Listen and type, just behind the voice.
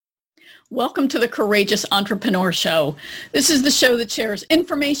Welcome to the Courageous Entrepreneur Show. This is the show that shares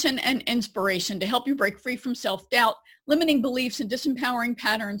information and inspiration to help you break free from self-doubt, limiting beliefs and disempowering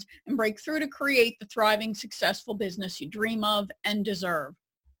patterns, and break through to create the thriving, successful business you dream of and deserve.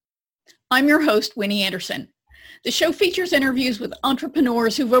 I'm your host, Winnie Anderson. The show features interviews with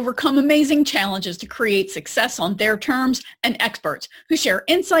entrepreneurs who've overcome amazing challenges to create success on their terms and experts who share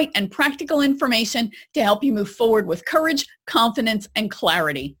insight and practical information to help you move forward with courage, confidence, and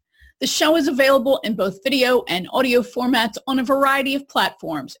clarity. The show is available in both video and audio formats on a variety of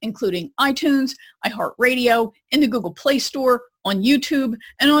platforms, including iTunes, iHeartRadio, in the Google Play Store, on YouTube,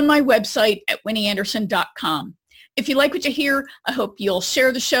 and on my website at winnieanderson.com. If you like what you hear, I hope you'll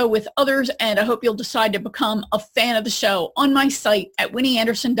share the show with others, and I hope you'll decide to become a fan of the show on my site at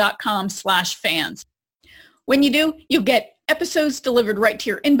winnieanderson.com/fans. When you do, you'll get episodes delivered right to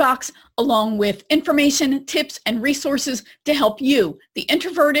your inbox, along with information, tips, and resources to help you, the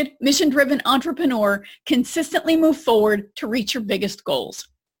introverted, mission-driven entrepreneur, consistently move forward to reach your biggest goals.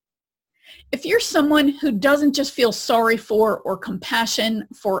 If you're someone who doesn't just feel sorry for or compassion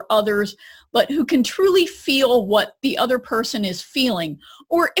for others, but who can truly feel what the other person is feeling,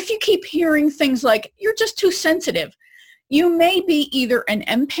 or if you keep hearing things like, you're just too sensitive, you may be either an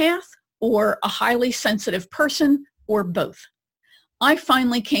empath or a highly sensitive person, or both. I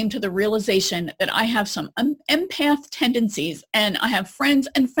finally came to the realization that I have some empath tendencies, and I have friends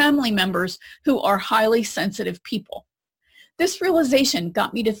and family members who are highly sensitive people. This realization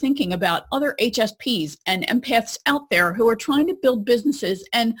got me to thinking about other HSPs and empaths out there who are trying to build businesses,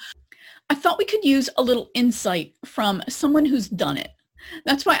 and I thought we could use a little insight from someone who's done it.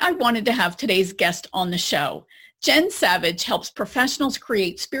 That's why I wanted to have today's guest on the show. Jen Savage helps professionals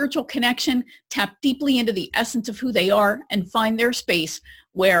create spiritual connection, tap deeply into the essence of who they are, and find their space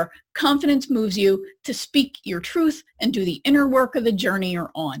where confidence moves you to speak your truth and do the inner work of the journey you're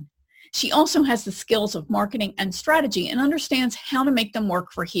on. She also has the skills of marketing and strategy and understands how to make them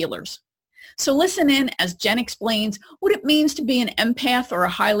work for healers. So listen in as Jen explains what it means to be an empath or a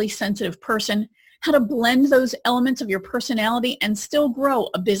highly sensitive person, how to blend those elements of your personality and still grow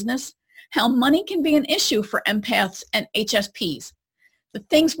a business, how money can be an issue for empaths and HSPs, the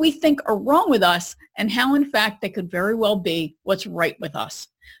things we think are wrong with us, and how in fact they could very well be what's right with us.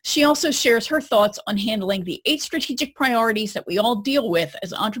 She also shares her thoughts on handling the 8 strategic priorities that we all deal with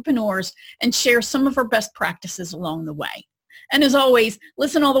as entrepreneurs and shares some of her best practices along the way. And as always,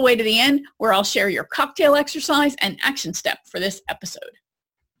 listen all the way to the end where I'll share your cocktail exercise and action step for this episode.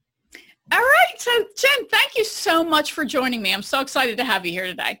 All right, so Jen, thank you so much for joining me. I'm so excited to have you here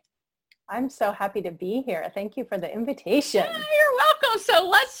today. I'm so happy to be here. Thank you for the invitation. Yeah, you're welcome. So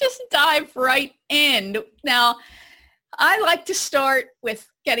let's just dive right in. Now, I like to start with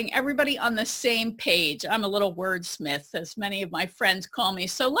getting everybody on the same page. I'm a little wordsmith, as many of my friends call me.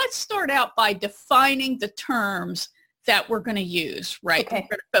 So let's start out by defining the terms that we're going to use, right? Okay.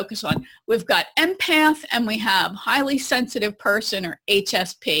 We're going to focus on. We've got empath and we have highly sensitive person or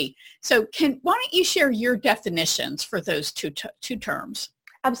HSP. So why don't you share your definitions for those two terms?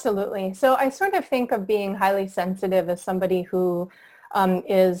 Absolutely. So I sort of think of being highly sensitive as somebody who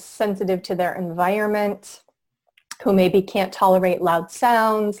is sensitive to their environment, who maybe can't tolerate loud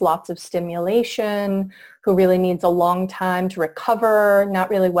sounds, lots of stimulation, who really needs a long time to recover, not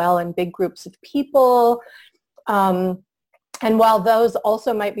really well in big groups of people. And while those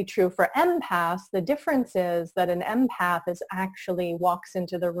also might be true for empaths, the difference is that an empath actually walks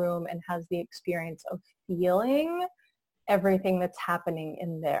into the room and has the experience of feeling everything that's happening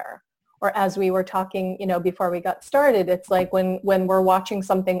in there. Or as we were talking, before we got started, it's like when we're watching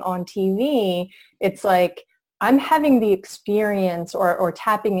something on TV, it's like I'm having the experience or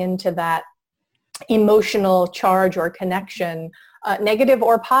tapping into that emotional charge or connection, negative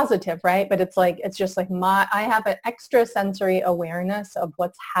or positive, right? But it's just like I have an extra sensory awareness of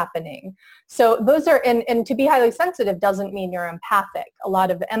what's happening. So those are, and to be highly sensitive doesn't mean you're empathic. A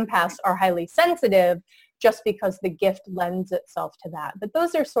lot of empaths are highly sensitive just because the gift lends itself to that. But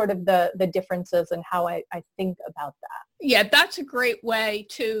those are sort of the differences in how I think about that. Yeah, that's a great way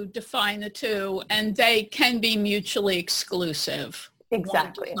to define the two, and they can be mutually exclusive.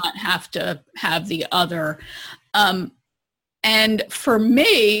 Exactly. One does not have to have the other. And for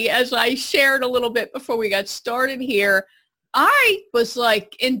me, as I shared a little bit before we got started here, I was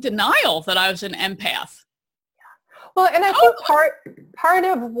like in denial that I was an empath. Well, and I think part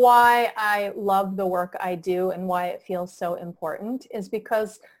of why I love the work I do and why it feels so important is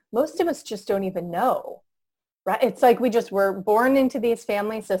because most of us just don't even know, right? It's like we're born into these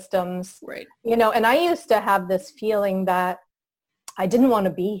family systems, right? And I used to have this feeling that I didn't want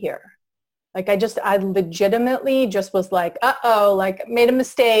to be here. Like I legitimately just was like, uh-oh, like made a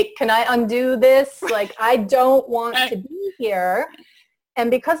mistake. Can I undo this? Like, I don't want to be here.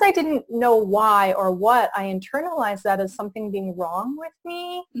 And because I didn't know why or what, I internalized that as something being wrong with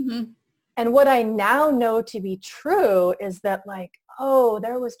me. Mm-hmm. And what I now know to be true is that like, oh,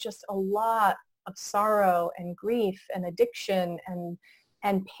 there was just a lot of sorrow and grief and addiction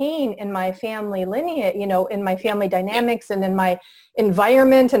and pain in my family lineage, you know, in my family dynamics and in my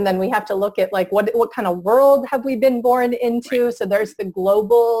environment. And then we have to look at like, what kind of world have we been born into? Right. So there's the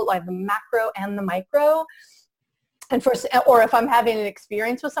global, like the macro and the micro. And or if I'm having an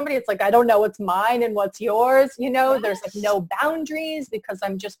experience with somebody, it's like, I don't know what's mine and what's yours. You know, yes. There's like no boundaries because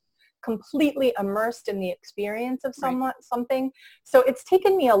I'm just completely immersed in the experience of something. So it's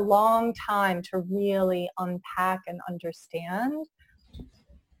taken me a long time to really unpack and understand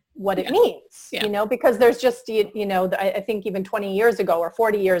what it means, you know, because there's just, you know, I think even 20 years ago or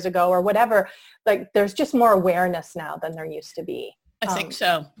 40 years ago or whatever, like there's just more awareness now than there used to be. I think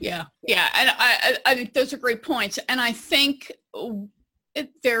so. Yeah. And I think those are great points. And I think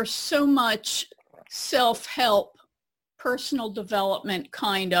there's so much self-help, personal development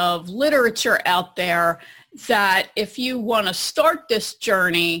kind of literature out there that if you want to start this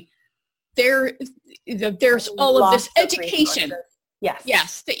journey, there's all of this education.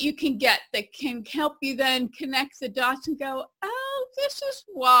 Yes, that you can get that can help you then connect the dots and go, oh, this is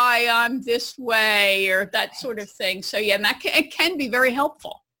why I'm this way, or that sort of thing. So yeah, and it can be very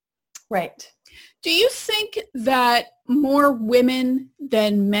helpful. Right. Do you think that more women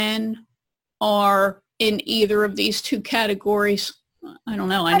than men are in either of these two categories? I don't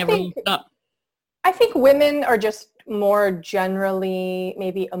know. I never looked it up. I think women are just more generally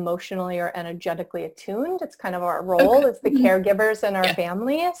maybe emotionally or energetically attuned. It's kind of our role as the caregivers in our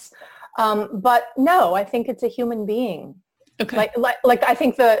families. But no, I think it's a human being. Okay. Like I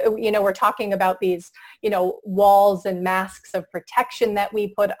think we're talking about these, you know, walls and masks of protection that we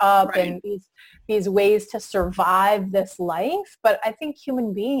put up and these ways to survive this life. But I think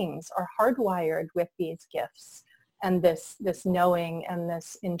human beings are hardwired with these gifts and this knowing and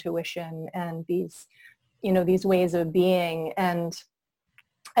this intuition and these, you know, these ways of being. And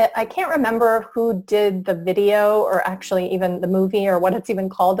I can't remember who did the video or actually even the movie or what it's even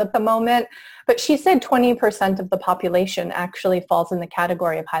called at the moment, but she said 20% of the population actually falls in the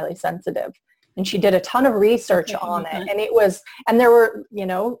category of highly sensitive. And she did a ton of research on it. And there were, you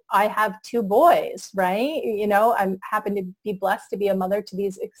know, I have 2 boys, right? You know, I'm happen to be blessed to be a mother to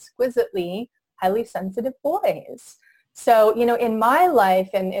these exquisitely highly sensitive boys. So, you know, in my life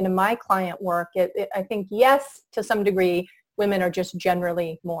and in my client work, I think, yes, to some degree, women are just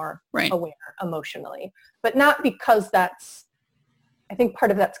generally more aware emotionally, but not because I think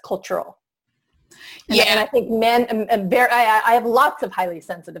part of that's cultural. And I think men, I have lots of highly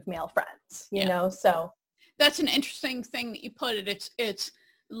sensitive male friends, you know, so. That's an interesting thing that you put it. It's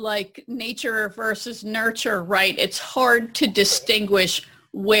like nature versus nurture, right? It's hard to distinguish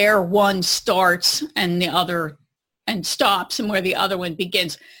where one starts and the other and stops and where the other one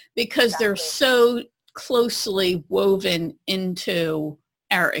begins because they're so closely woven into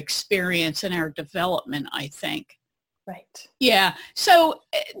our experience and our development, I think. Right. Yeah. So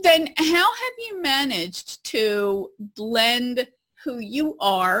then how have you managed to blend who you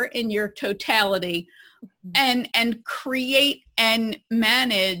are in your totality and create and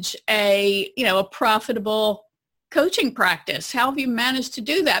manage a profitable coaching practice? How have you managed to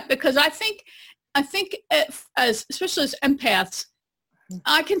do that? Because I think especially as empaths,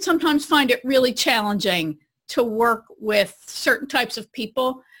 I can sometimes find it really challenging to work with certain types of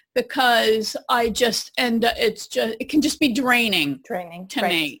people because it can just be draining to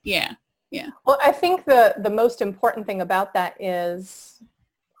me. Yeah. Well, I think the most important thing about that is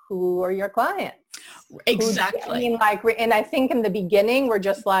who are your clients? Exactly. And I think in the beginning we're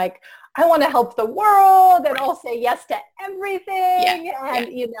just like, I want to help the world and I'll say yes to everything.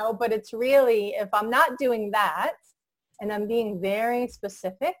 But it's really, if I'm not doing that and I'm being very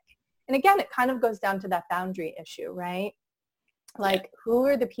specific, and again, it kind of goes down to that boundary issue, right? Like, who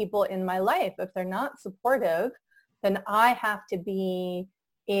are the people in my life? If they're not supportive, then I have to be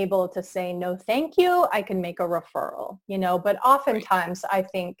able to say, no, thank you. I can make a referral, but oftentimes I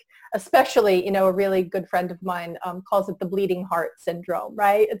think, especially, a really good friend of mine calls it the bleeding heart syndrome,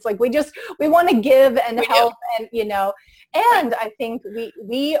 right? It's like, we want to give and help and, and I think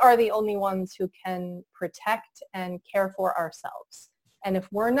we are the only ones who can protect and care for ourselves. And if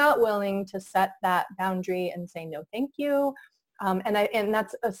we're not willing to set that boundary and say, no, thank you, and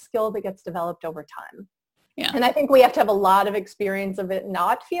that's a skill that gets developed over time. Yeah. And I think we have to have a lot of experience of it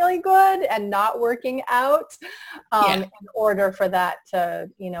not feeling good and not working out in order for that to,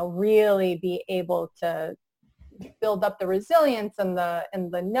 really be able to build up the resilience and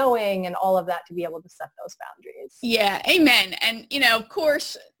the knowing and all of that to be able to set those boundaries. Yeah. Amen. And, of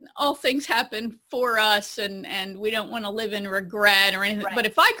course, all things happen for us and we don't want to live in regret or anything. Right. But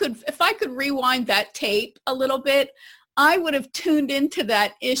if I could rewind that tape a little bit, I would have tuned into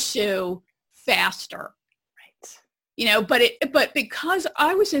that issue faster. But because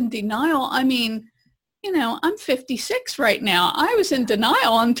I was in denial, I'm 56 right now. I was in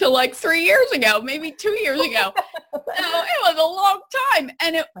denial until like 3 years ago, maybe 2 years ago. It was a long time.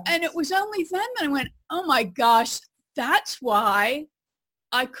 And it was only then that I went, oh my gosh, that's why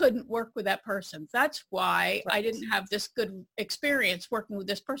I couldn't work with that person. That's why I didn't have this good experience working with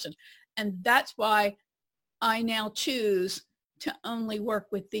this person. And that's why I now choose to only work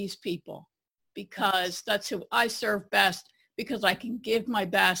with these people, because that's who I serve best, because I can give my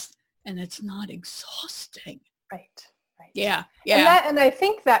best and it's not exhausting. Right. Yeah. And I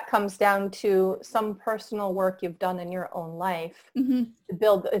think that comes down to some personal work you've done in your own life to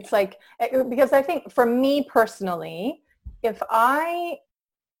build. It's like, because I think for me personally, if I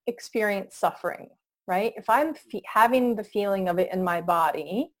experience suffering, right? If I'm having the feeling of it in my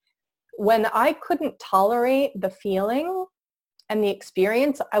body, when I couldn't tolerate the feeling and the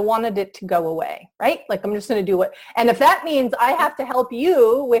experience, I wanted it to go away, right? Like, I'm just going to do it. And if that means I have to help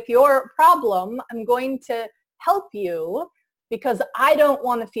you with your problem, I'm going to help you because I don't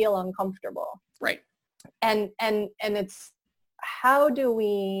want to feel uncomfortable. Right. And it's, how do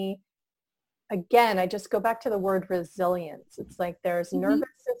we, again, I just go back to the word resilience. It's like there's nervous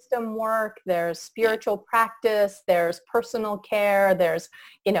system work, there's spiritual practice, there's personal care, there's,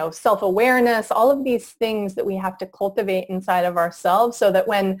 self-awareness, all of these things that we have to cultivate inside of ourselves so that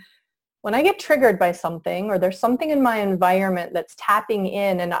when I get triggered by something or there's something in my environment that's tapping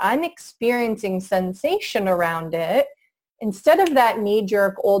in and I'm experiencing sensation around it, instead of that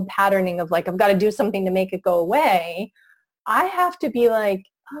knee-jerk old patterning of like, I've got to do something to make it go away, I have to be like,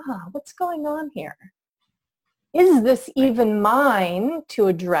 what's going on here? Is this even mine to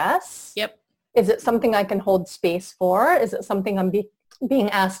address? Yep. Is it something I can hold space for? Is it something I'm being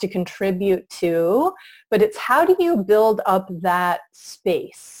asked to contribute to? But it's, how do you build up that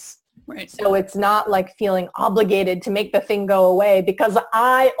space? Right. So it's not like feeling obligated to make the thing go away because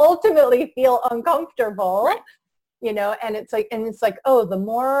I ultimately feel uncomfortable. Right. And it's like, oh, the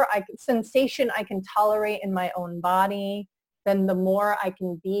more sensation I can tolerate in my own body, then the more I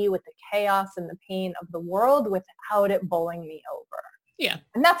can be with the chaos and the pain of the world without it bowling me over. Yeah.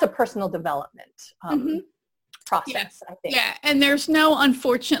 And that's a personal development process, I think. Yeah. And there's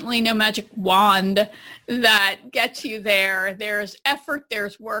unfortunately, no magic wand that gets you there. There's effort,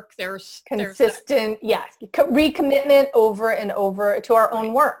 there's work, there's consistent, recommitment over and over to our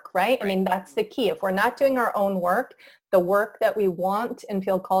own work, right? I mean, that's the key. If we're not doing our own work, the work that we want and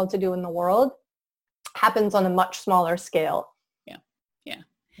feel called to do in the world happens on a much smaller scale.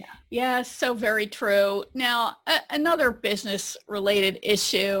 Yeah, so very true. Now, another business-related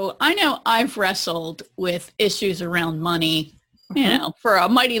issue. I know I've wrestled with issues around money, for a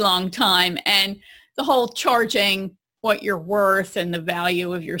mighty long time, and the whole charging what you're worth and the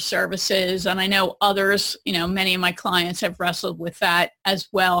value of your services. And I know others, many of my clients have wrestled with that as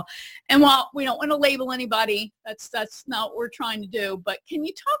well. And while we don't want to label anybody, that's not what we're trying to do. But can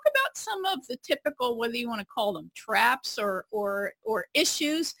you talk about some of the typical, whether you want to call them traps or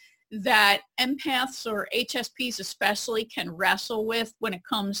issues that empaths or HSPs especially can wrestle with when it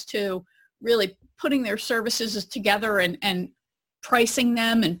comes to really putting their services together and pricing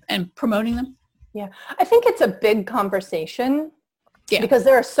them and promoting them? Yeah, I think it's a big conversation because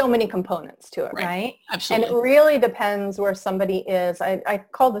there are so many components to it, right? Absolutely. And it really depends where somebody is. I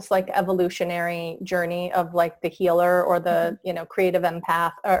call this like evolutionary journey of like the healer or the, creative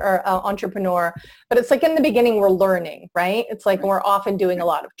empath or entrepreneur. But it's like in the beginning, we're learning, right? It's like we're often doing a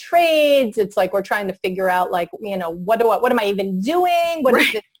lot of trades. It's like we're trying to figure out like, what am I even doing? What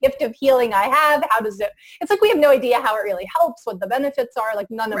is this gift of healing I have? How does it, it's like we have no idea how it really helps, what the benefits are, like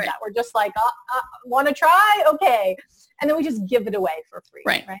none of that. We're just like, want to try? Okay. And then we just give it away for free,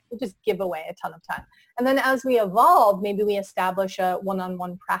 right? We just give away a ton of time. And then as we evolve, maybe we establish a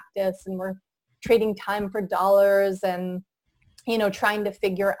one-on-one practice and we're trading time for dollars and, trying to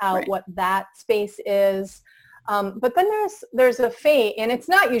figure out what that space is. But then there's a fate, and it's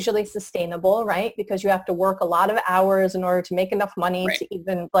not usually sustainable, right? Because you have to work a lot of hours in order to make enough money to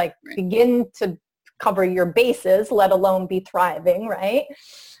even begin to cover your bases, let alone be thriving, right?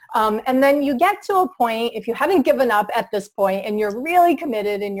 And then you get to a point, if you haven't given up at this point and you're really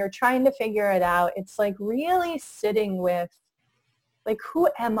committed and you're trying to figure it out, it's like really sitting with, like, who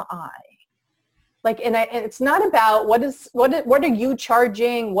am I? Like, and it's not about what are you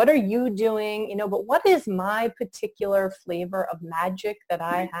charging? What are you doing? You know, but what is my particular flavor of magic that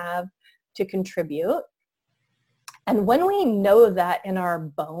I have to contribute? And when we know that in our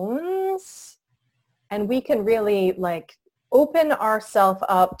bones, and we can really like open ourselves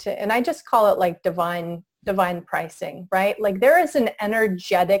up to, and I just call it like divine pricing, right? Like there is an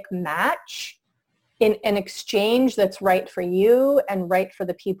energetic match in an exchange that's right for you and right for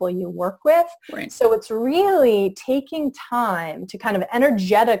the people you work with. Right. So it's really taking time to kind of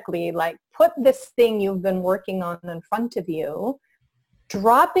energetically like put this thing you've been working on in front of you,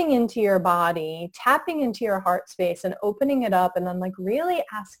 dropping into your body, tapping into your heart space and opening it up, and then like really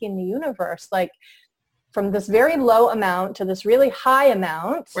asking the universe, like from this very low amount to this really high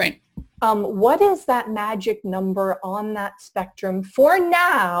amount, right? What is that magic number on that spectrum for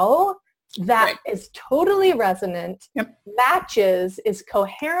now that is totally resonant, matches, is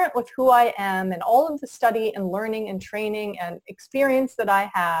coherent with who I am and all of the study and learning and training and experience that I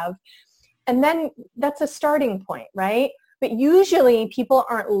have. And then that's a starting point, right? But usually people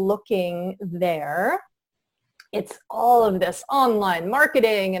aren't looking there. It's all of this online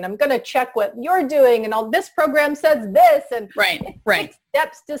marketing, and I'm going to check what you're doing, and all this program says this, and right.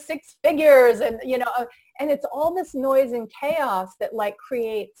 steps to 6 figures, and you know, and it's all this noise and chaos that like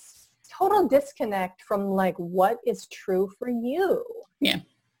creates total disconnect from like what is true for you. Yeah.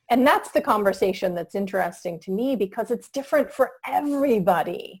 And that's the conversation that's interesting to me because it's different for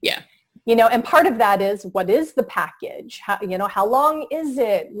everybody. Yeah. You know, and part of that is what is the package? How, you know, how long is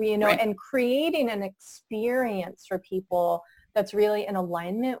it? You know, and creating an experience for people that's really in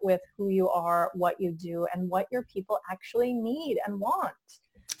alignment with who you are, what you do, and what your people actually need and want.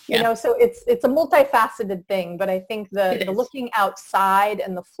 You know, so it's a multifaceted thing, but I think the looking outside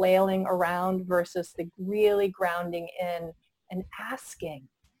and the flailing around versus the really grounding in and asking.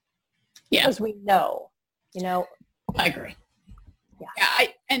 Yeah. Because we know, you know. I agree. Yeah.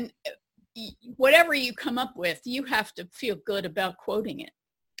 And whatever you come up with, you have to feel good about quoting it.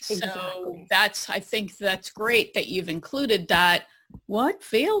 Exactly. So I think that's great that you've included that. What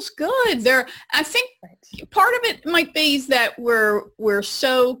feels good there? I think part of it might be that we're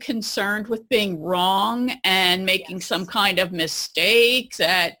so concerned with being wrong and making some kind of mistake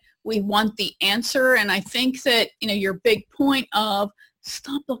that we want the answer. And I think that, you know, your big point of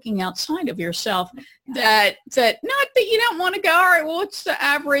stop looking outside of yourself, that not that you don't want to go, all right, well, what's the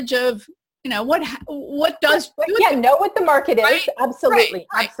average of, you know, what does know what the market is. Absolutely.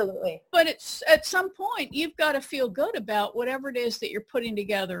 Absolutely. But it's at some point you've got to feel good about whatever it is that you're putting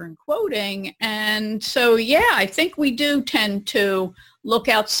together and quoting. And so, I think we do tend to look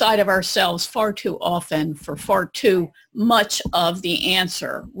outside of ourselves far too often for far too much of the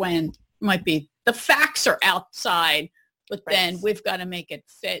answer, when it might be the facts are outside, but then we've got to make it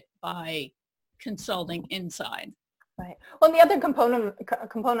fit by consulting inside. Right. Well, and the other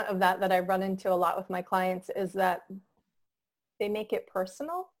component of that I run into a lot with my clients is that they make it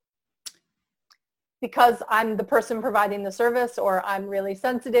personal. Because I'm the person providing the service, or I'm really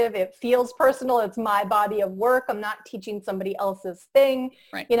sensitive, it feels personal. It's my body of work. I'm not teaching somebody else's thing.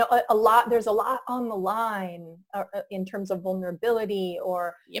 Right. You know, there's a lot on the line in terms of vulnerability,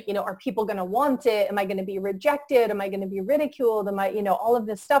 or, you know, are people going to want it? Am I going to be rejected? Am I going to be ridiculed? Am I, you know, all of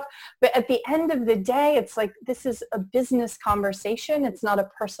this stuff. But at the end of the day, it's like, this is a business conversation. It's not a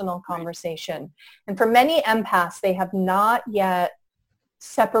personal conversation. And for many empaths, they have not yet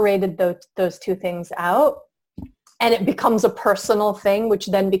separated those two things out, and it becomes a personal thing, which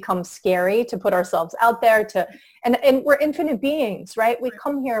then becomes scary to put ourselves out there and we're infinite beings, right? We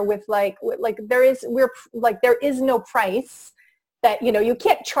come here with there is no price that, you know, you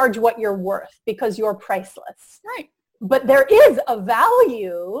can't charge what you're worth because you're priceless. Right. But there is a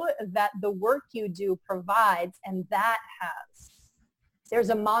value that the work you do provides, and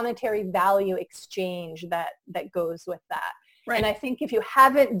there's a monetary value exchange that goes with that. Right. And I think if you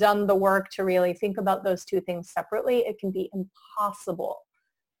haven't done the work to really think about those two things separately, it can be impossible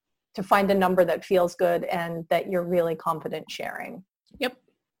to find a number that feels good and that you're really confident sharing. Yep.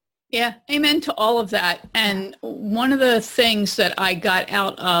 Yeah. Amen to all of that. And one of the things that I got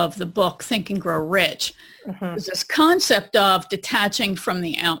out of the book, Think and Grow Rich, was this concept of detaching from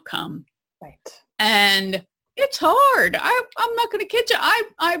the outcome. Right. And it's hard. I'm not going to kid you.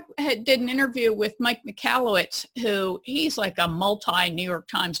 I did an interview with Mike Michalowicz, who he's like a multi-New York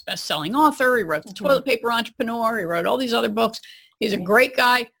Times best-selling author. He wrote The Toilet Paper Entrepreneur. He wrote all these other books. He's a great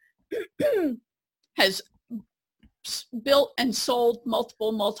guy. Has built and sold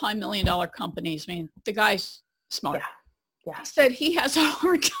multiple multi-million-dollar companies. I mean, the guy's smart. Yeah. He said he has a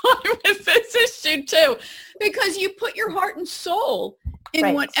hard time with this issue too, because you put your heart and soul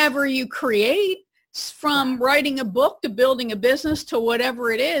in whatever you create, from writing a book to building a business to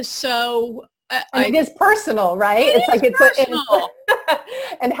whatever it is. So it is personal, right? It's like it's personal.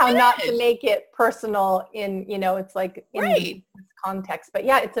 And how not to make it personal in, it's like in this context. But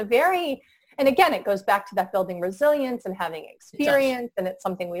yeah, it's a very, and again, it goes back to that building resilience and having experience. And it's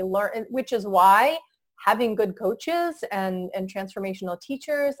something we learn, which is why having good coaches and transformational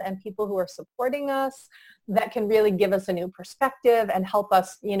teachers and people who are supporting us that can really give us a new perspective and help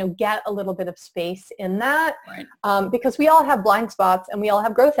us, get a little bit of space in that. Because we all have blind spots and we all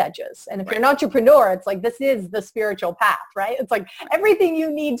have growth edges. And if you're an entrepreneur, it's like, this is the spiritual path, right? It's like everything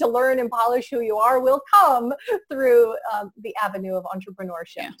you need to learn and polish who you are will come through the avenue of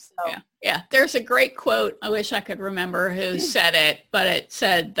entrepreneurship. Yeah. There's a great quote. I wish I could remember who said it, but it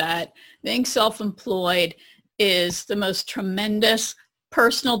said that being self-employed is the most tremendous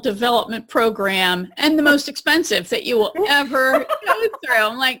personal development program and the most expensive that you will ever go through.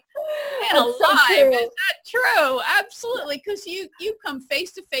 I'm like, man alive, is that true? Absolutely, because you come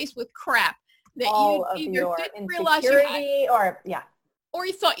face to face with crap that you either didn't realize you had, or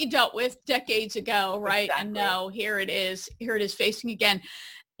you thought you dealt with decades ago, right? Exactly. And no, here it is facing again.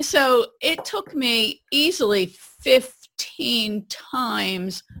 So it took me easily 15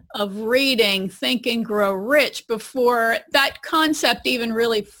 times of reading Think and Grow Rich before that concept even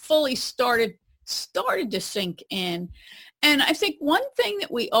really fully started to sink in. And I think one thing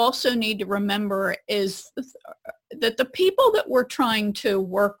that we also need to remember is that the people that we're trying to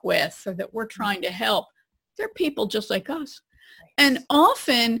work with or that we're trying to help, they're people just like us. And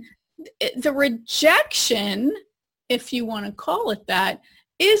often the rejection, if you want to call it that,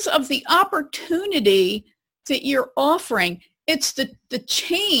 is of the opportunity that you're offering. It's the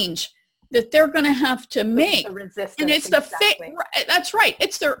change that they're going to have to make. The resistance, and it's that's right.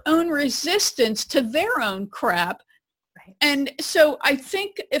 It's their own resistance to their own crap. Right. And so I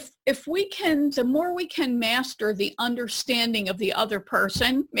think if we can, the more we can master the understanding of the other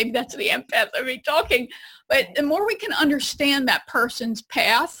person, maybe that's the empath of me talking, but the more we can understand that person's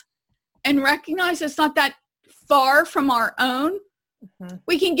path and recognize it's not that far from our own,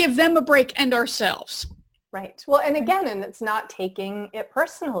 we can give them a break and ourselves. Right. Well, and again, and it's not taking it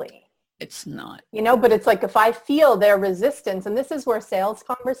personally. It's not. But it's like if I feel their resistance, and this is where sales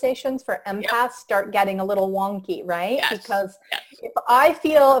conversations for empaths start getting a little wonky, right? Yes. Because if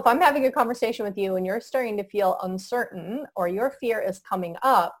I'm having a conversation with you and you're starting to feel uncertain or your fear is coming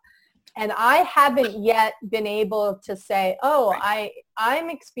up, and I haven't yet been able to say, I'm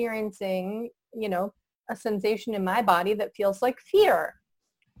experiencing, a sensation in my body that feels like fear.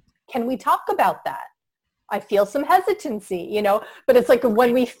 Can we talk about that? I feel some hesitancy, but it's like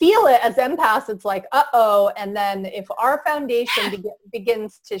when we feel it as empaths, it's like, and then if our foundation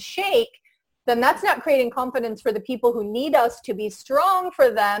begins to shake, then that's not creating confidence for the people who need us to be strong for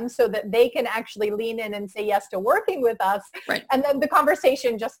them so that they can actually lean in and say yes to working with us. Right. And then the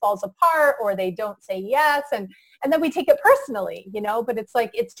conversation just falls apart or they don't say yes. And then we take it personally, but it's like,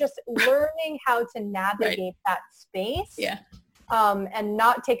 it's just learning how to navigate that space. Yeah. And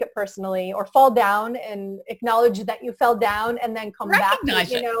not take it personally or fall down and acknowledge that you fell down and then come back,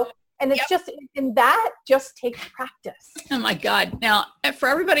 and it's just takes practice. Oh my God. Now, for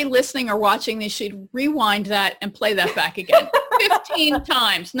everybody listening or watching, they should rewind that and play that back again 15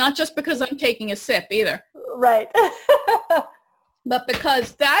 times, not just because I'm taking a sip either. Right. But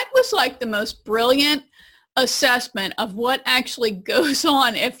because that was like the most brilliant assessment of what actually goes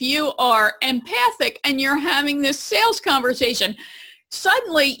on if you are empathic and you're having this sales conversation.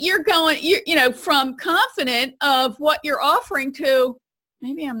 Suddenly you're going, from confident of what you're offering to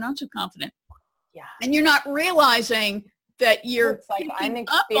maybe I'm not so confident. Yeah. And you're not realizing that you're picking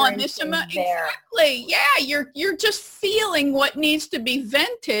up on this exactly. Yeah, you're just feeling what needs to be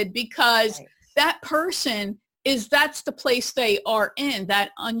vented because that person that's the place they are in,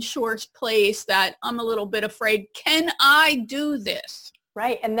 that unsure place, that I'm a little bit afraid. Can I do this?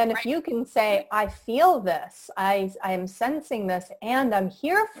 Right. And then if you can say, I feel this, I am sensing this, and I'm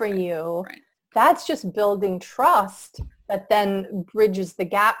here for you, that's just building trust that then bridges the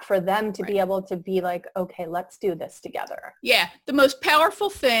gap for them to be able to be like, okay, let's do this together. Yeah. The most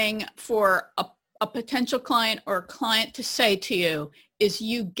powerful thing for a potential client or a client to say to you is,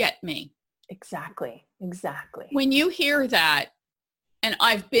 you get me. Exactly. When you hear that, and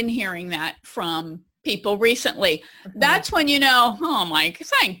I've been hearing that from people recently, that's when you know, oh my,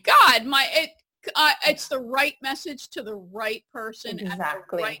 thank God, it's the right message to the right person at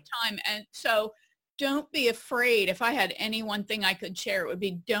the right time. And so don't be afraid. If I had any one thing I could share, it would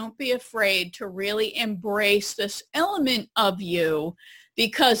be don't be afraid to really embrace this element of you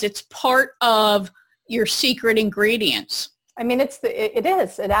because it's part of your secret ingredients. I mean, it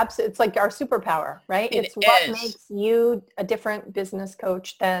is. It's like our superpower, right? It's what makes you a different business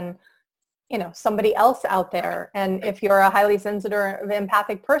coach than, somebody else out there. And if you're a highly sensitive,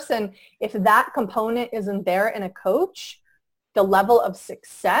 empathic person, if that component isn't there in a coach, the level of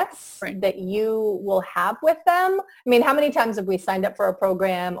success that you will have with them. I mean, how many times have we signed up for a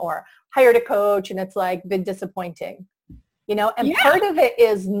program or hired a coach and it's like been disappointing, and part of it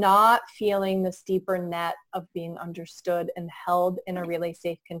is not feeling this deeper net of being understood and held in a really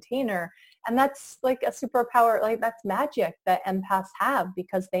safe container. And that's like a superpower, like that's magic that empaths have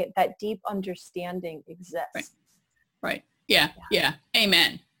because that deep understanding exists. Right. Yeah.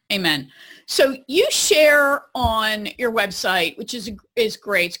 Amen. So you share on your website, which is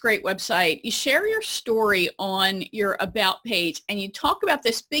great. It's a great website. You share your story on your About page and you talk about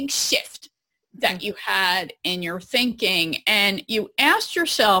this big shift that you had in your thinking. And you asked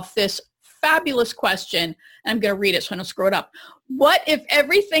yourself this fabulous question. I'm going to read it so I don't screw it up. What if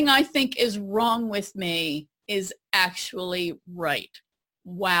everything I think is wrong with me is actually right?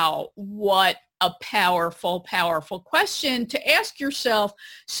 Wow. What a powerful, powerful question to ask yourself.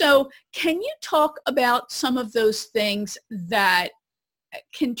 So can you talk about some of those things that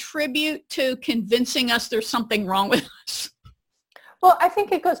contribute to convincing us there's something wrong with us? Well, I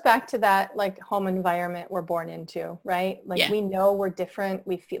think it goes back to that like home environment we're born into, right? Like we know we're different.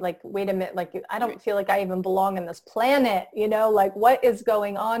 We feel like, wait a minute, like I don't feel like I even belong on this planet, like what is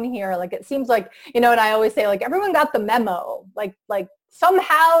going on here? Like it seems like, and I always say like everyone got the memo, like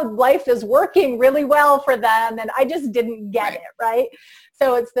somehow life is working really well for them and I just didn't get it, right?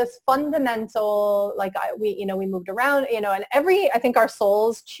 So it's this fundamental, like we moved around, and I think our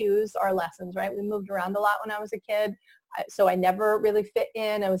souls choose our lessons, right? We moved around a lot when I was a kid. So I never really fit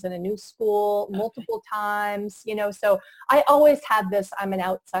in. I was in a new school multiple times, so I always had this, I'm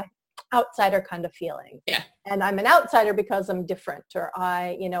an outsider kind of feeling. Yeah. And I'm an outsider because I'm different, or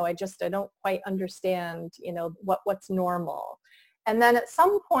I don't quite understand, what's normal. And then at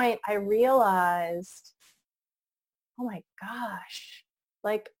some point I realized, oh my gosh,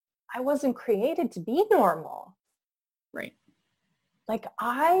 like I wasn't created to be normal. Right. Like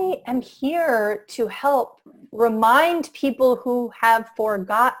I am here to help remind people who have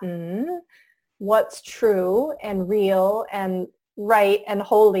forgotten what's true and real and right and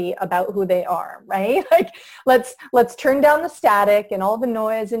holy about who they are, right? Like let's turn down the static and all the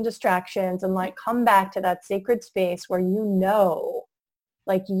noise and distractions and like come back to that sacred space where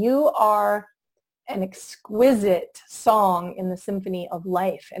like you are an exquisite song in the symphony of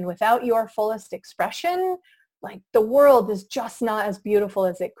life. And without your fullest expression, like the world is just not as beautiful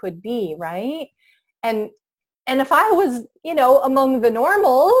as it could be, right? And if I was, among the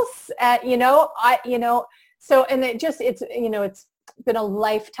normals, so, and it's been a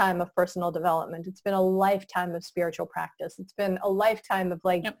lifetime of personal development. It's been a lifetime of spiritual practice. It's been a lifetime of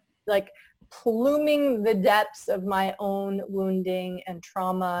like pluming the depths of my own wounding and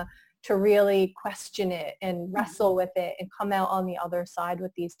trauma to really question it and wrestle with it and come out on the other side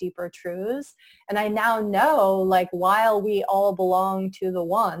with these deeper truths. And I now know, like, while we all belong to the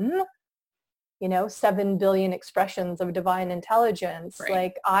one, 7 billion expressions of divine intelligence,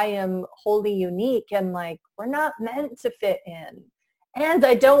 like I am wholly unique and like we're not meant to fit in. And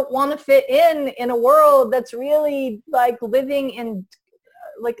I don't want to fit in a world that's really like living in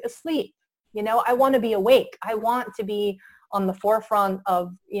like asleep. I want to be awake. I want to be on the forefront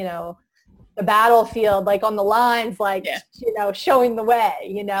of, the battlefield, like on the lines, like, showing the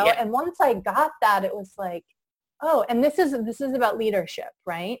way, and once I got that, it was like, oh, and this is about leadership,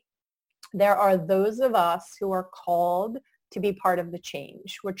 right? There are those of us who are called to be part of the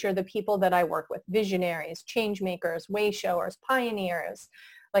change, which are the people that I work with, visionaries, change makers, way showers, pioneers.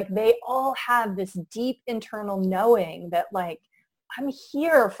 Like they all have this deep internal knowing that like, I'm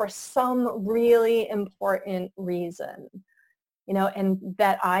here for some really important reason, and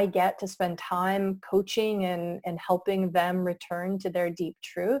that I get to spend time coaching and helping them return to their deep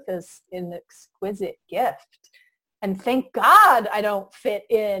truth is an exquisite gift. And thank God I don't fit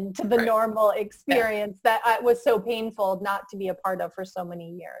into the normal experience that was so painful not to be a part of for so many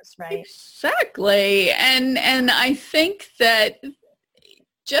years, right? Exactly. And I think that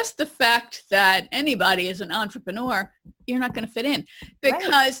just the fact that anybody is an entrepreneur, you're not going to fit in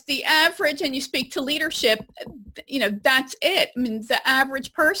because the average, and you speak to leadership, that's it. I mean, the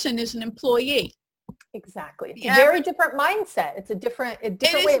average person is an employee. Exactly. It's a very different mindset. It's a different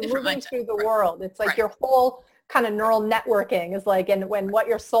way of moving through the world. It's like your whole kind of neural networking is like, and when what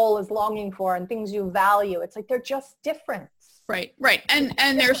your soul is longing for and things you value, it's like they're just different. Right, right.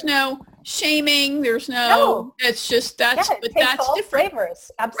 And there's no shaming, there's No. it's just that's all different.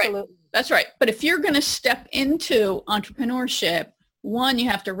 Flavors. Absolutely. Right. That's right. But if you're going to step into entrepreneurship, one, you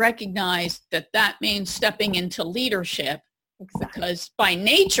have to recognize that means stepping into leadership. Exactly. Because by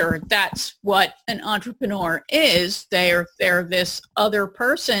nature, that's what an entrepreneur is. They're this other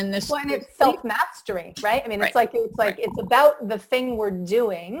person. And it's self-mastery, right? I mean, right. It's about the thing we're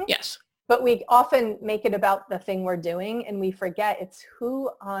doing. Yes. But we often make it about the thing we're doing, and we forget it's who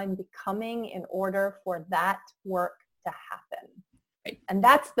I'm becoming in order for that work to happen. Right. And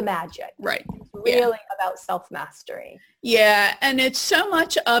that's the magic. Right. It's really about self-mastery. Yeah. And it's so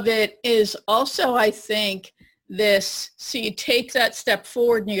much of it is also, I think, so you take that step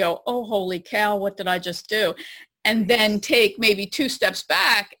forward and you go, oh, holy cow, what did I just do? And then take maybe 2 steps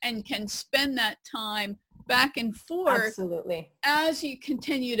back and can spend that time back and forth. Absolutely. As you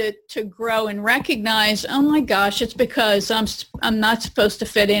continue to grow and recognize, oh my gosh, it's because I'm not supposed to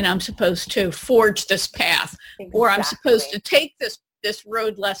fit in. I'm supposed to forge this path. Exactly. Or I'm supposed to take this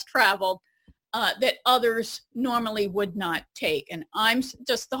road less traveled that others normally would not take. And I'm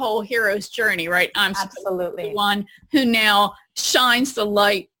just the whole hero's journey, right? I'm absolutely the one who now shines the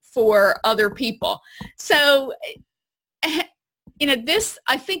light for other people. So,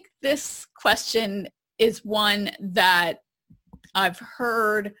 I think this question is one that I've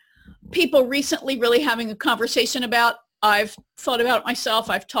heard people recently really having a conversation about. I've thought about it myself.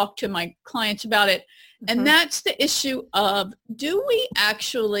 I've talked to my clients about it. And that's the issue of, do we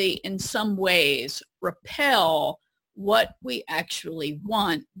actually in some ways repel what we actually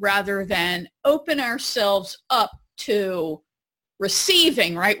want rather than open ourselves up to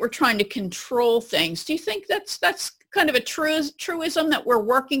receiving, right? We're trying to control things. Do you think that's kind of a truism that we're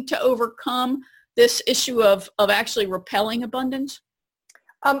working to overcome this issue of actually repelling abundance?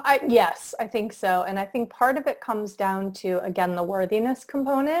 Yes, I think so. And I think part of it comes down to, again, the worthiness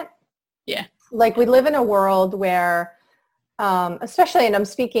component. Yeah. Like we live in a world where, especially, and I'm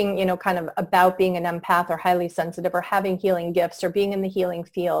speaking, kind of about being an empath or highly sensitive or having healing gifts or being in the healing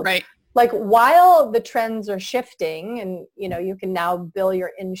field. Right. Like while the trends are shifting and, you can now bill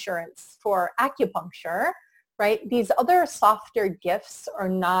your insurance for acupuncture, right? These other softer gifts are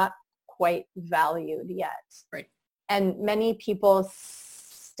not quite valued yet. Right. And many people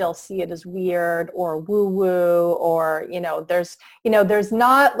still see it as weird or woo-woo or, there's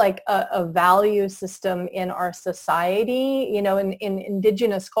not like a value system in our society. In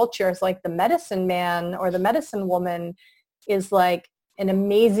indigenous cultures, like the medicine man or the medicine woman is like an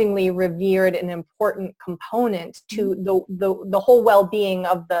amazingly revered and important component to the whole well-being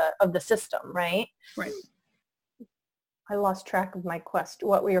of the system, right? Right. I lost track of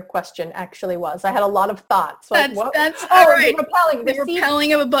what your question actually was. I had a lot of thoughts. That's right. The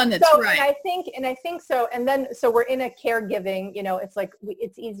repelling of abundance. So, right. And I think so. And then, so we're in a caregiving, it's like,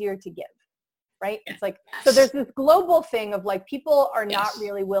 it's easier to give, right? Yes. It's like, so there's this global thing of like, people are not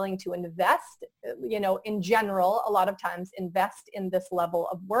really willing to invest, in general, a lot of times invest in this level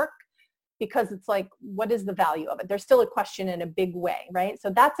of work because it's like, what is the value of it? There's still a question in a big way, right?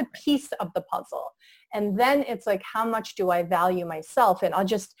 So that's a piece of the puzzle. And then it's like, how much do I value myself? And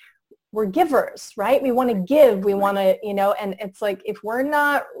we're givers, right? We want to give, we want to, and it's like, if we're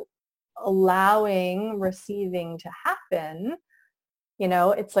not allowing receiving to happen,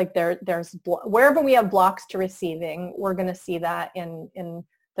 it's like there's wherever we have blocks to receiving, we're going to see that in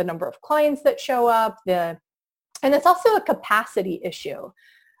the number of clients that show up, and it's also a capacity issue.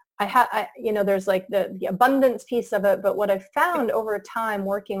 There's like the abundance piece of it, but what I've found over time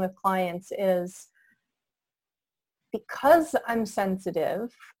working with clients is because I'm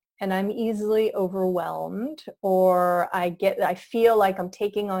sensitive and I'm easily overwhelmed, or I feel like I'm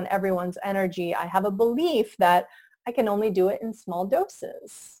taking on everyone's energy, I have a belief that I can only do it in small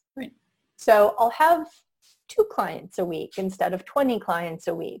doses. Right. So I'll have 2 clients a week instead of 20 clients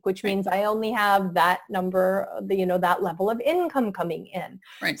a week, which means I only have that number, that level of income coming in.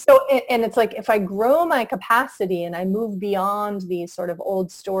 Right. So, and it's like, if I grow my capacity and I move beyond these sort of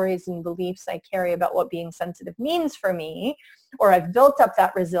old stories and beliefs I carry about what being sensitive means for me, or I've built up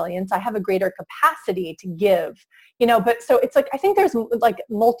that resilience, I have a greater capacity to give, but so it's like, I think there's like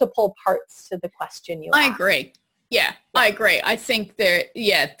multiple parts to the question you asked. I agree. Yeah, I agree. I think there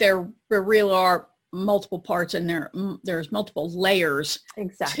really are multiple parts and there's multiple layers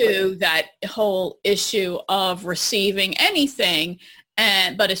to that whole issue of receiving anything,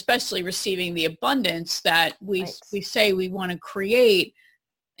 but especially receiving the abundance that we say we want to create.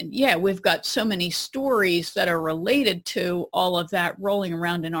 And we've got so many stories that are related to all of that rolling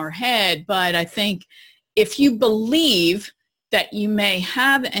around in our head, but I think if you believe that you may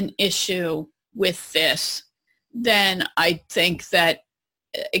have an issue with this, then I think that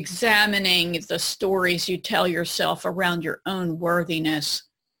examining the stories you tell yourself around your own worthiness,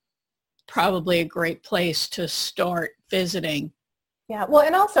 probably a great place to start visiting. Yeah. Well,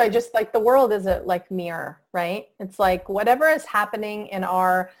 and also I just like the world is a like mirror, right? It's like whatever is happening in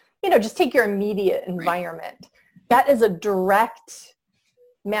our, just take your immediate environment. Right. That is a direct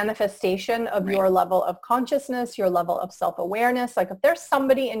manifestation of your level of consciousness, your level of self-awareness. Like if there's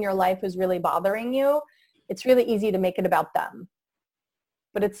somebody in your life who's really bothering you, it's really easy to make it about them.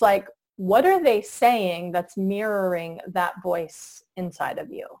 But it's like, what are they saying that's mirroring that voice inside of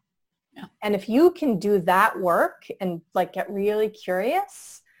you? Yeah. And if you can do that work and like get really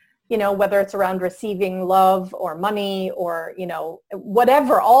curious, whether it's around receiving love or money or,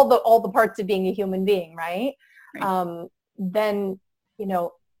 whatever, all the parts of being a human being, right? Then,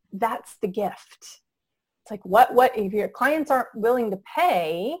 that's the gift. It's like, what if your clients aren't willing to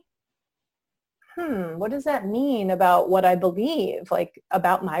pay, what does that mean about what I believe, like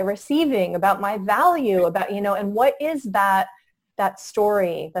about my receiving, about my value, about, and what is that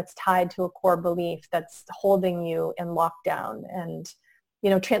story that's tied to a core belief that's holding you in lockdown, and,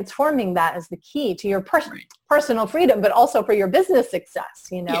 transforming that is the key to your personal freedom, but also for your business success.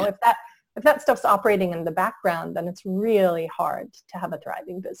 If that stuff's operating in the background, then it's really hard to have a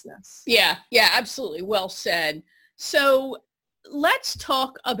thriving business. Yeah, absolutely. Well said. So let's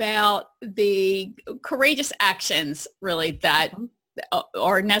talk about the courageous actions really that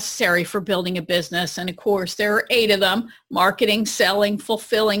are necessary for building a business. And of course, there are 8 of them: marketing, selling,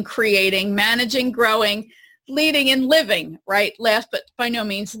 fulfilling, creating, managing, growing, leading, and living, right? Last but by no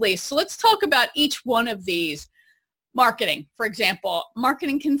means least. So let's talk about each one of these. Marketing, for example,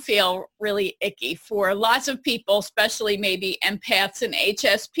 marketing can feel really icky for lots of people, especially maybe empaths and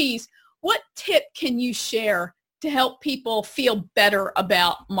HSPs. What tip can you share to help people feel better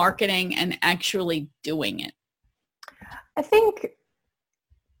about marketing and actually doing it? I think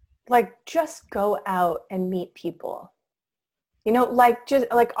just go out and meet people. Just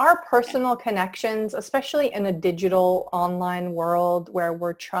like our personal connections, especially in a digital online world where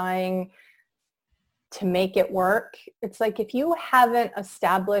we're trying to make it work. It's like if you haven't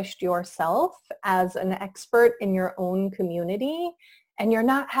established yourself as an expert in your own community and you're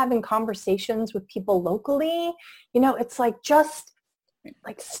not having conversations with people locally, it's like just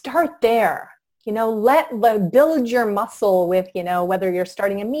like start there. Build your muscle with, whether you're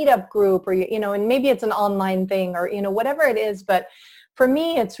starting a meetup group or, and maybe it's an online thing or, whatever it is. But for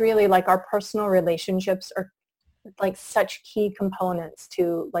me, it's really like our personal relationships are like such key components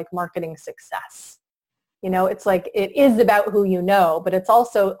to like marketing success. It's like it is about who you know, but it's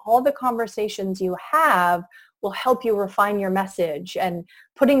also all the conversations you have will help you refine your message and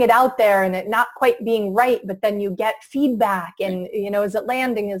putting it out there and it not quite being right, but then you get feedback and, is it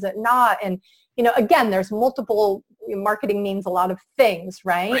landing? Is it not? And, again, there's multiple marketing means a lot of things,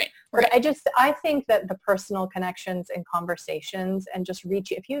 right? But I think that the personal connections and conversations and just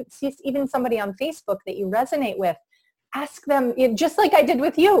if you see even somebody on Facebook that you resonate with, ask them, just like I did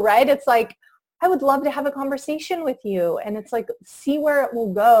with you, right? It's like, I would love to have a conversation with you. And it's like, see where it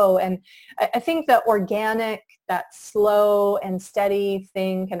will go. And I think that organic, that slow and steady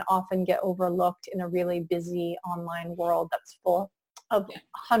thing can often get overlooked in a really busy online world that's full of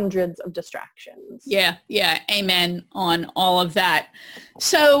hundreds of distractions. Yeah. Amen on all of that.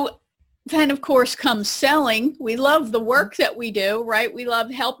 So then, of course, comes selling. We love the work that we do, right? We love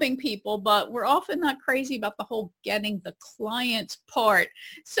helping people, but we're often not crazy about the whole getting the clients part.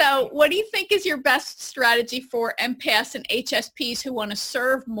 So what do you think is your best strategy for empaths and HSPs who want to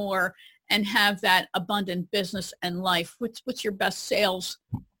serve more and have that abundant business and life? What's your best sales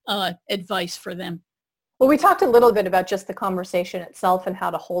advice for them? Well, we talked a little bit about just the conversation itself and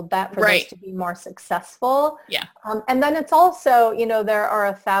how to hold that for those to be more successful. Yeah. And then it's also, there are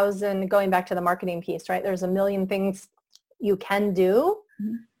 1,000, going back to the marketing piece, right? There's a million things you can do.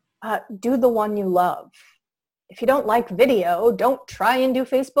 Mm-hmm. Do the one you love. If you don't like video, don't try and do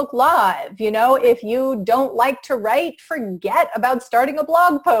Facebook Live. If you don't like to write, forget about starting a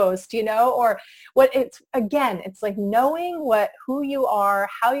blog post, or it's like knowing who you are,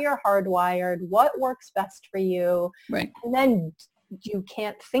 how you're hardwired, what works best for you. Right. And then you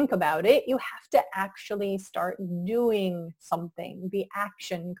can't think about it. You have to actually start doing something. The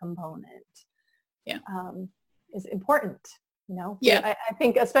action component is important. Yeah. I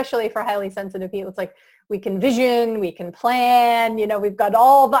think especially for highly sensitive people, it's like we can vision, we can plan, we've got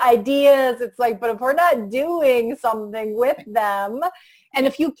all the ideas. It's like, but if we're not doing something with them, and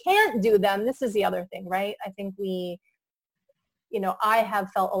if you can't do them, this is the other thing, right? I think we I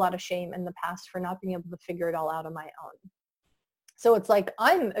have felt a lot of shame in the past for not being able to figure it all out on my own. So it's like,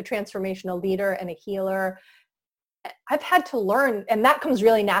 I'm a transformational leader and a healer. I've had to learn, and that comes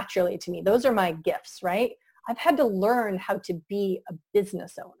really naturally to me. Those are my gifts, right? I've had to learn how to be a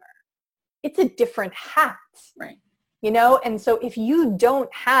business owner. It's a different hat, right? And so if you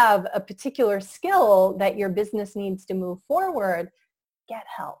don't have a particular skill that your business needs to move forward, get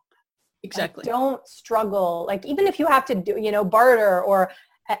help. Exactly. Like, don't struggle. Like, even if you have to do, barter or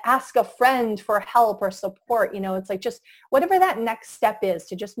ask a friend for help or support, it's like, just whatever that next step is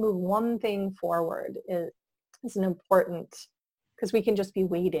to just move one thing forward is an important, because we can just be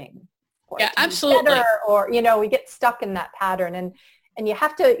waiting for it to absolutely. be better, or, we get stuck in that pattern. And you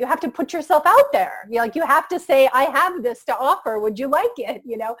have to put yourself out there. You have to say, I have this to offer. Would you like it?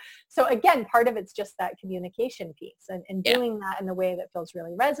 So again, part of it's just that communication piece and doing that in a way that feels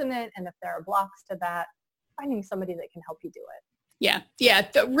really resonant. And if there are blocks to that, finding somebody that can help you do it. Yeah,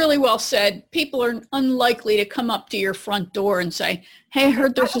 really well said. People are unlikely to come up to your front door and say, hey, I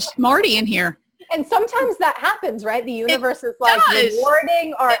heard there's a smarty in here. And sometimes that happens, right? The universe is like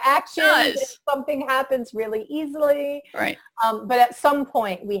rewarding our actions if something happens really easily. Right. But at some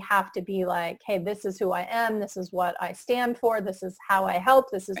point we have to be like, hey, this is who I am. This is what I stand for. This is how I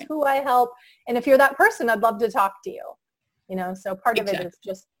help. This is who I help. And if you're that person, I'd love to talk to you. So part of it is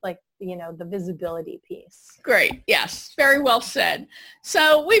just like, the visibility piece. Great. Yes. Very well said.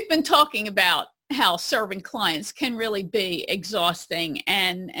 So we've been talking about how serving clients can really be exhausting,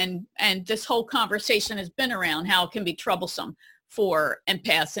 and this whole conversation has been around how it can be troublesome for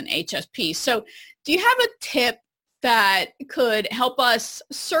empaths and HSPs. So do you have a tip that could help us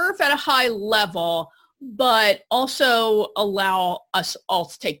serve at a high level, but also allow us all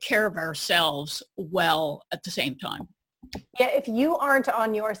to take care of ourselves well at the same time? Yeah, if you aren't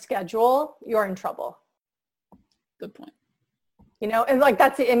on your schedule, you're in trouble. Good point. And like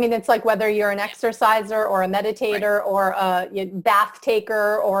it's like whether you're an exerciser or a meditator or a bath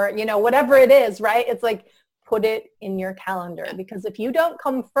taker or, whatever it is, right? It's like, put it in your calendar, because if you don't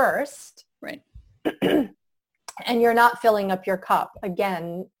come first, right, and you're not filling up your cup,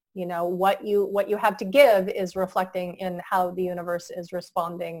 again, what you have to give is reflecting in how the universe is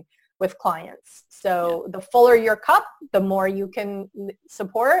responding with clients. So the fuller your cup, the more you can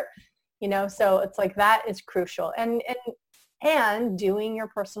support, so it's like, that is crucial. And doing your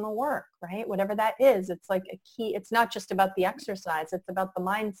personal work, right? Whatever that is, it's like a key. It's not just about the exercise. It's about the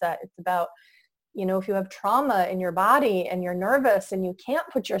mindset. It's about, if you have trauma in your body and you're nervous and you can't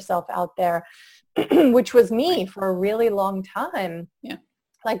put yourself out there, which was me for a really long time. Yeah.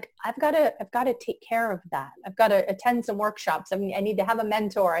 Like, I've got to take care of that. I've got to attend some workshops. I need to have a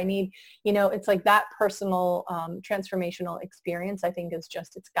mentor. I need, it's like that personal transformational experience, I think, is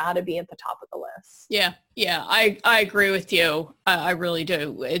just, it's got to be at the top of the list. Yeah. I agree with you. I really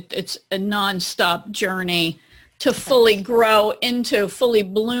do. It's a nonstop journey to fully grow into, fully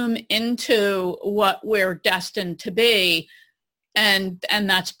bloom into what we're destined to be. And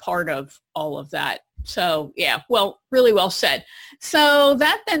that's part of all of that. So really well said. So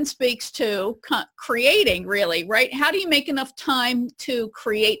that then speaks to creating, really, right? How do you make enough time to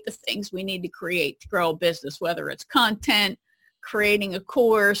create the things we need to create to grow a business, whether it's content, creating a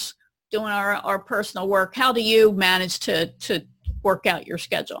course, doing our personal work? How do you manage to work out your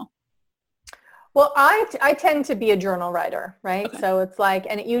schedule? Well, I tend to be a journal writer, right? Okay. So it's like,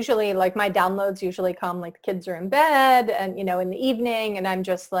 and it usually, like, my downloads usually come, like, the kids are in bed and, in the evening, and I'm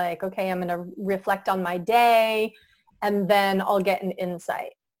just like, okay, I'm going to reflect on my day, and then I'll get an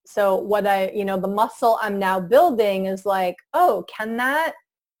insight. So what the muscle I'm now building is like, oh, can that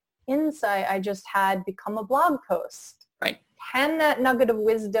insight I just had become a blog post? Right. Can that nugget of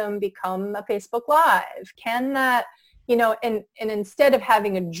wisdom become a Facebook Live? Can that, and instead of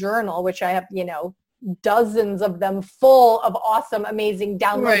having a journal, which I have, dozens of them full of awesome, amazing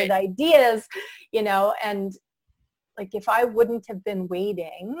downloaded ideas, and like, if I wouldn't have been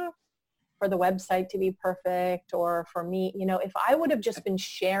waiting for the website to be perfect, or for me, if I would have just been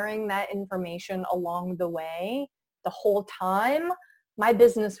sharing that information along the way the whole time, my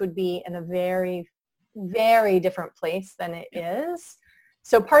business would be in a very, very different place than it is.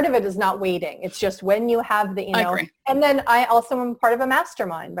 So part of it is not waiting. It's just when you have the, I agree. And then I also am part of a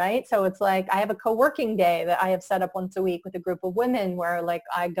mastermind, right? So it's like, I have a co-working day that I have set up once a week with a group of women where, like,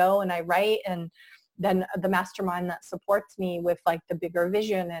 I go and I write, and then the mastermind that supports me with, like, the bigger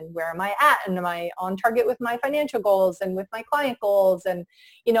vision and where am I at, and am I on target with my financial goals and with my client goals, and,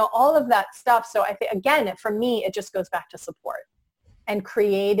 all of that stuff. So I think, again, for me, it just goes back to support and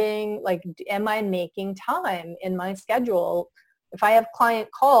creating, like, am I making time in my schedule if I have client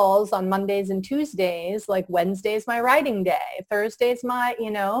calls on Mondays and Tuesdays, like Wednesday's my writing day, Thursday's my,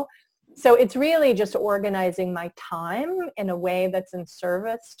 so it's really just organizing my time in a way that's in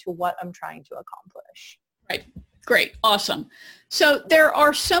service to what I'm trying to accomplish. Right. Great. Awesome. So there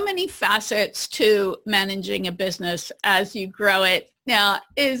are so many facets to managing a business as you grow it. Now,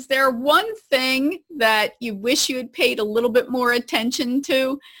 is there one thing that you wish you had paid a little bit more attention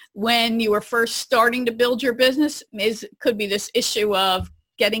to when you were first starting to build your business? Could be this issue of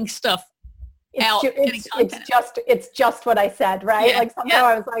getting stuff out. It's just what I said, right? Yeah, like somehow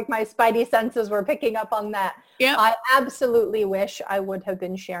I was like, my spidey senses were picking up on that. Yeah. I absolutely wish I would have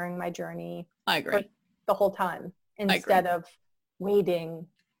been sharing my journey. I agree. The whole time instead of waiting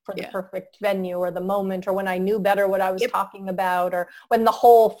for the perfect venue or the moment, or when I knew better what I was talking about, or when the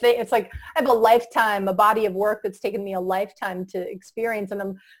whole thing, it's like I have a body of work that's taken me a lifetime to experience,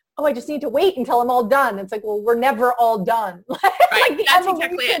 and I just need to wait until I'm all done. It's like, well, we're never all done. Right. That's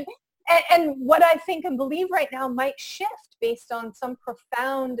exactly it. And what I think and believe right now might shift based on some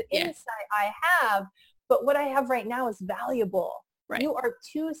profound insight I have, but what I have right now is valuable. Right. You are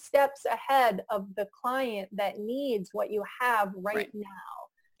 2 steps ahead of the client that needs what you have right now.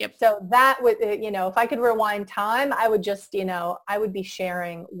 Yep. So that would, if I could rewind time, I would just, I would be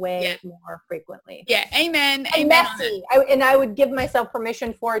sharing way more frequently. Yeah. Amen. And Amen. messy. I would give myself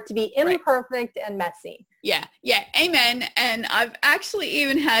permission for it to be imperfect and messy. Yeah. Yeah. Amen. And I've actually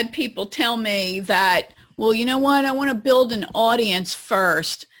even had people tell me that, well, you know what? I want to build an audience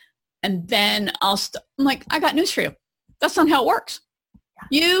first, and then I'm like, I got news for you. That's not how it works.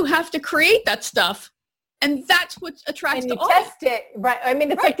 You have to create that stuff, and that's what attracts the audience. Test it, right? I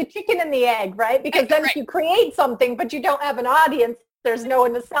mean, it's like the chicken and the egg, right? Because then if you create something, but you don't have an audience, there's no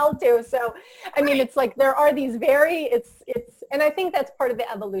one to sell to. So, I mean, it's like there are these and I think that's part of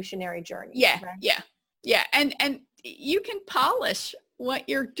the evolutionary journey. Yeah, right? yeah. And you can polish what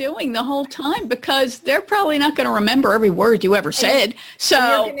you're doing the whole time, because they're probably not going to remember every word you ever said. So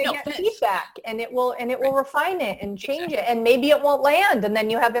you're going to get feedback, and it will refine it and change it, and maybe it won't land, and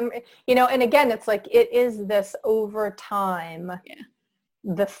then you have them, and again, it's like, it is this over time. Yeah.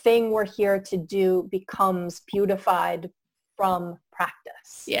 The thing we're here to do becomes beautified from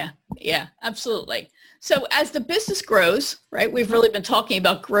practice. Yeah, absolutely. So as the business grows, right, we've really been talking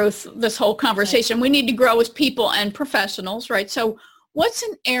about growth this whole conversation. We need to grow as people and professionals, right? So what's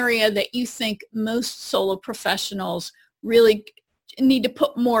an area that you think most solo professionals really need to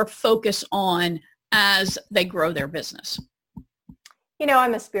put more focus on as they grow their business?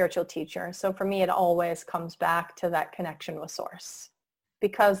 I'm a spiritual teacher. So for me, it always comes back to that connection with source.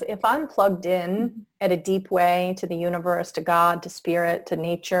 Because if I'm plugged in at a deep way to the universe, to God, to spirit, to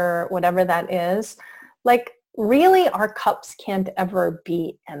nature, whatever that is, like really our cups can't ever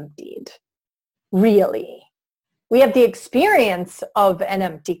be emptied. Really. We have the experience of an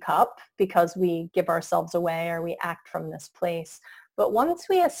empty cup because we give ourselves away or we act from this place. But once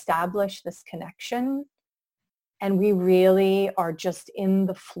we establish this connection and we really are just in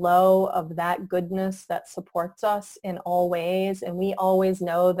the flow of that goodness that supports us in all ways, and we always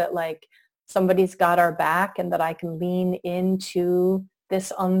know that like somebody's got our back and that I can lean into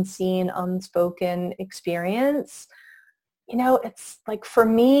this unseen, unspoken experience, it's like, for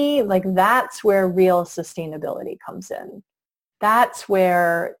me, like that's where real sustainability comes in. That's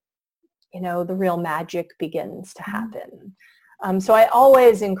where, the real magic begins to happen. So I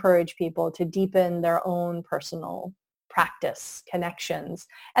always encourage people to deepen their own personal practice connections.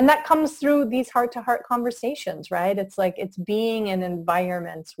 And that comes through these heart-to-heart conversations, right? It's like, it's being in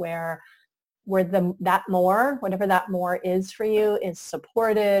environments where whatever that more is for you is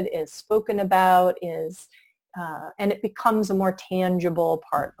supported, is spoken about, and it becomes a more tangible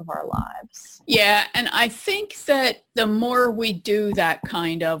part of our lives. Yeah. And I think that the more we do that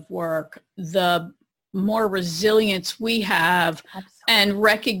kind of work, the more resilience we have. Absolutely. And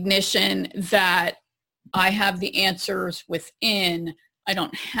recognition that I have the answers within. I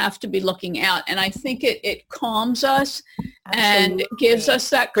don't have to be looking out. And I think it calms us. Absolutely. And gives us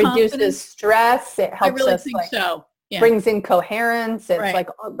that confidence. Reduces stress. It helps us. I really think so. Yeah. Brings in coherence. It's like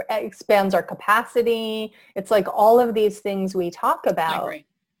expands our capacity. It's like all of these things we talk about,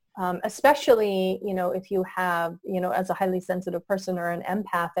 especially, if you have, as a highly sensitive person or an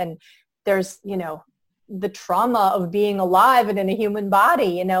empath, and there's, the trauma of being alive and in a human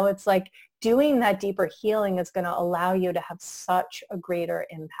body, it's like doing that deeper healing is going to allow you to have such a greater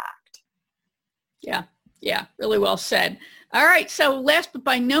impact. Yeah, really well said. All right. So last but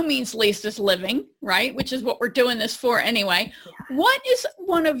by no means least is living, right? Which is what we're doing this for anyway. Yeah. What is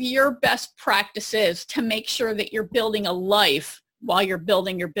one of your best practices to make sure that you're building a life while you're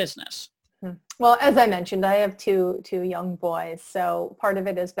building your business? Well, as I mentioned, I have two young boys, so part of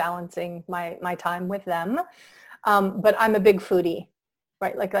it is balancing my time with them. But I'm a big foodie,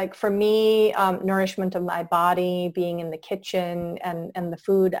 right? Like for me, nourishment of my body, being in the kitchen, and the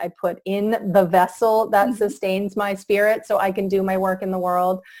food I put in the vessel that sustains my spirit, so I can do my work in the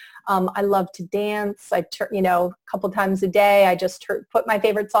world. I love to dance. A couple times a day, I just put my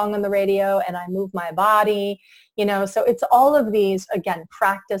favorite song on the radio and I move my body. So it's all of these, again,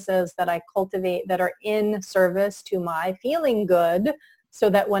 practices that I cultivate that are in service to my feeling good, so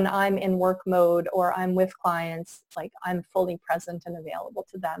that when I'm in work mode or I'm with clients, like I'm fully present and available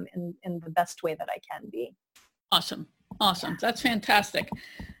to them in the best way that I can be. Awesome. That's fantastic.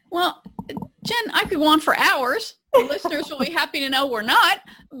 Well, Jen, I could go on for hours. The listeners will be happy to know we're not,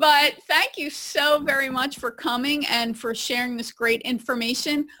 but thank you so very much for coming and for sharing this great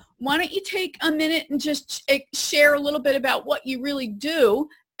information. Why don't you take a minute and just share a little bit about what you really do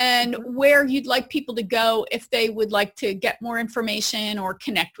and where you'd like people to go if they would like to get more information or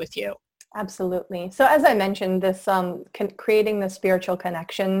connect with you? Absolutely. So as I mentioned, this creating the spiritual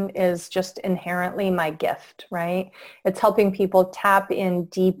connection is just inherently my gift, right? It's helping people tap in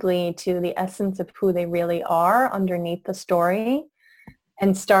deeply to the essence of who they really are underneath the story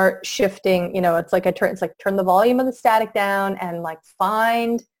and start shifting. It's like turn the volume of the static down and like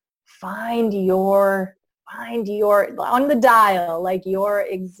find your on the dial, like your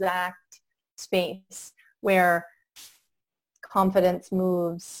exact space where confidence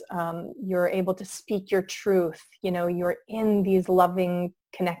moves, you're able to speak your truth, you're in these loving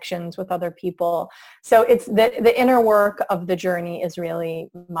connections with other people. So it's the inner work of the journey is really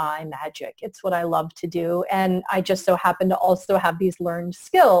my magic. It's what I love to do. And I just so happen to also have these learned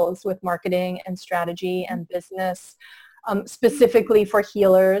skills with marketing and strategy and business, specifically for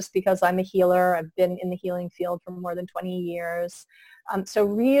healers, because I'm a healer. I've been in the healing field for more than 20 years. So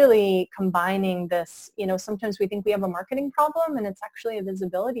really combining this, sometimes we think we have a marketing problem and it's actually a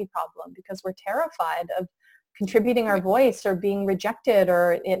visibility problem because we're terrified of contributing our voice or being rejected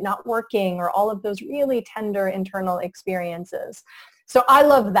or it not working or all of those really tender internal experiences. So I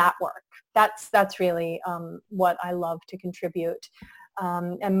love that work. That's really what I love to contribute.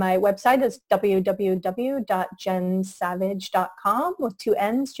 And my website is www.jensavage.com with 2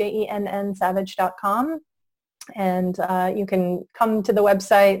 N's, Jenn savage.com. And you can come to the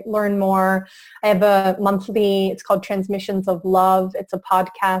website, learn more. I have a monthly, it's called Transmissions of Love. It's a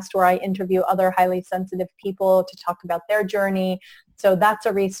podcast where I interview other highly sensitive people to talk about their journey. So that's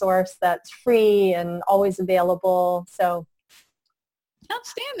a resource that's free and always available. So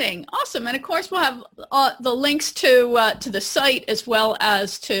outstanding. Awesome. And of course, we'll have the links to the site as well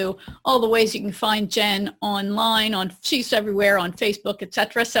as to all the ways you can find Jen online. She's everywhere on Facebook,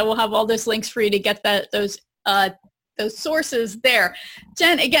 etc. So we'll have all those links for you to get those sources there.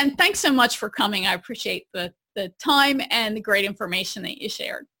 Jen, again, thanks so much for coming. I appreciate the time and the great information that you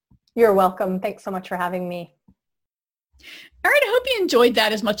shared. You're welcome. Thanks so much for having me. All right, I hope you enjoyed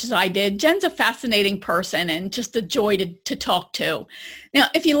that as much as I did. Jen's a fascinating person and just a joy to talk to. Now,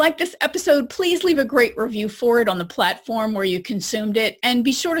 if you like this episode, please leave a great review for it on the platform where you consumed it, and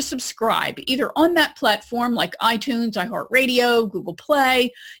be sure to subscribe either on that platform like iTunes, iHeartRadio, Google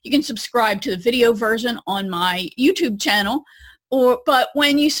Play. You can subscribe to the video version on my YouTube channel, but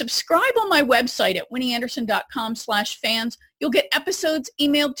when you subscribe on my website at winnieanderson.com/fans, you'll get episodes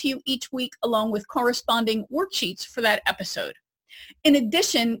emailed to you each week along with corresponding worksheets for that episode. In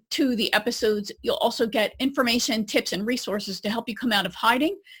addition to the episodes, you'll also get information, tips, and resources to help you come out of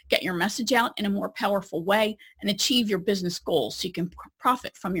hiding, get your message out in a more powerful way, and achieve your business goals so you can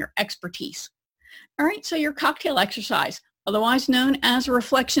profit from your expertise. All right, so your cocktail exercise, otherwise known as a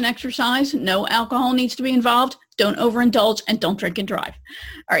reflection exercise. No alcohol needs to be involved. Don't overindulge and don't drink and drive.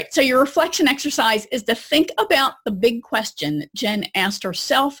 All right, so your reflection exercise is to think about the big question that Jen asked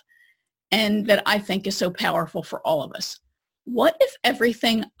herself and that I think is so powerful for all of us. What if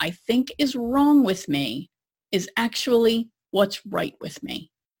everything I think is wrong with me is actually what's right with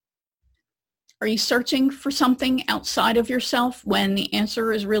me? Are you searching for something outside of yourself when the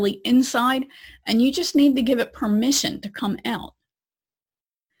answer is really inside and you just need to give it permission to come out?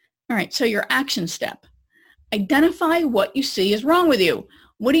 All right, so your action step. Identify what you see is wrong with you.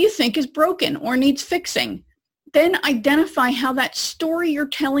 What do you think is broken or needs fixing? Then identify how that story you're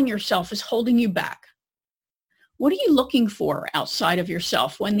telling yourself is holding you back. What are you looking for outside of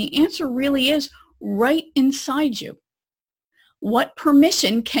yourself when the answer really is right inside you? What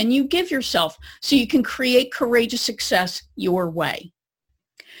permission can you give yourself so you can create courageous success your way?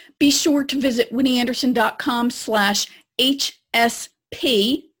 Be sure to visit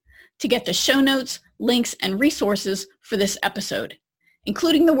winnieanderson.com/HSP to get the show notes, links, and resources for this episode.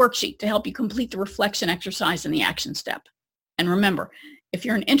 including the worksheet to help you complete the reflection exercise and the action step. And remember, if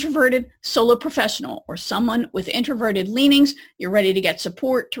you're an introverted solo professional or someone with introverted leanings, you're ready to get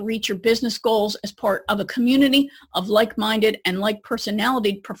support to reach your business goals as part of a community of like-minded and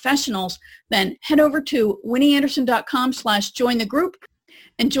like-personality professionals, then head over to winnieanderson.com/join the group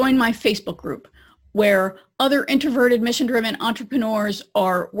and join my Facebook group, where other introverted mission-driven entrepreneurs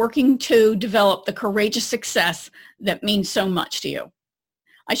are working to develop the courageous success that means so much to you.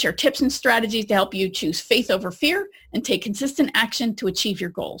 I share tips and strategies to help you choose faith over fear and take consistent action to achieve your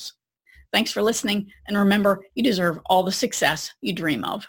goals. Thanks for listening, and remember, you deserve all the success you dream of.